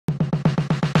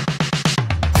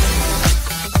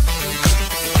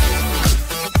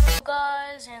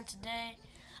and today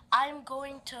I'm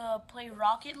going to play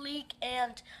Rocket League,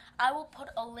 and I will put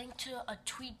a link to a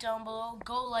tweet down below.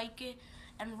 Go like it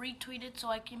and retweet it so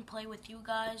I can play with you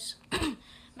guys.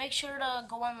 Make sure to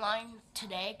go online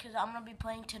today because I'm going to be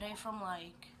playing today from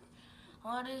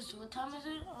what time is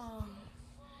it?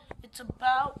 It's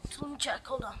about, let me check,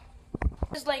 hold on.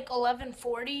 It's like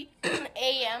 11:40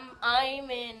 a.m. I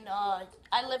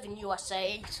live in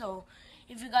USA, so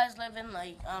if you guys live in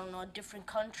I don't know, a different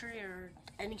country or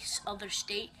any other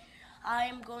state,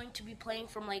 I'm going to be playing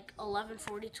from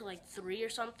 11:40 to 3 or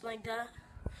something like that.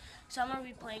 So I'm gonna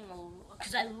be playing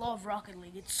because I love Rocket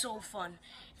League. It's so fun.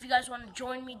 If you guys want to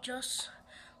join me, just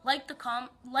like the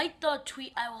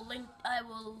tweet. I will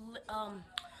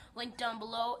link down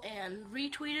below and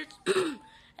retweet it.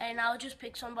 And I'll just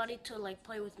pick somebody to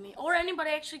play with me, or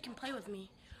anybody actually can play with me.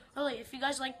 Really, if you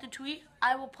guys like the tweet,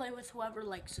 I will play with whoever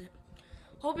likes it.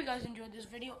 Hope you guys enjoyed this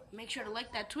video. Make sure to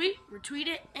like that tweet, retweet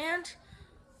it, and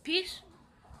peace.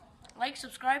 Like,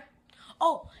 subscribe.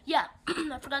 Oh yeah,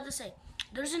 I forgot to say,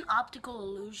 there's an optical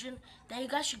illusion that you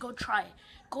guys should go try it.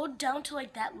 Go down to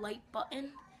that light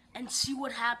button and see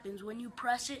what happens when you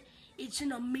press it. It's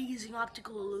an amazing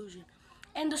optical illusion.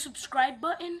 And the subscribe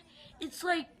button, it's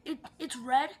it's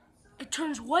red, it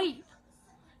turns white.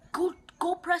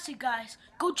 Go press it, guys.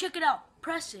 Go check it out.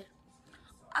 Press it.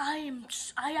 I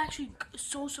actually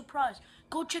so surprised.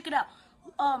 Go check it out.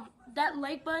 That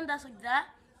like button that's like that.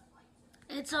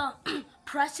 It's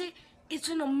press it. It's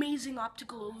an amazing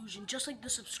optical illusion, just like the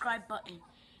subscribe button.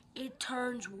 It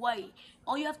turns white.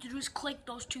 All you have to do is click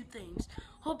those two things.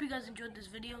 Hope you guys enjoyed this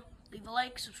video. Leave a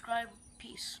like, subscribe,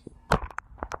 peace.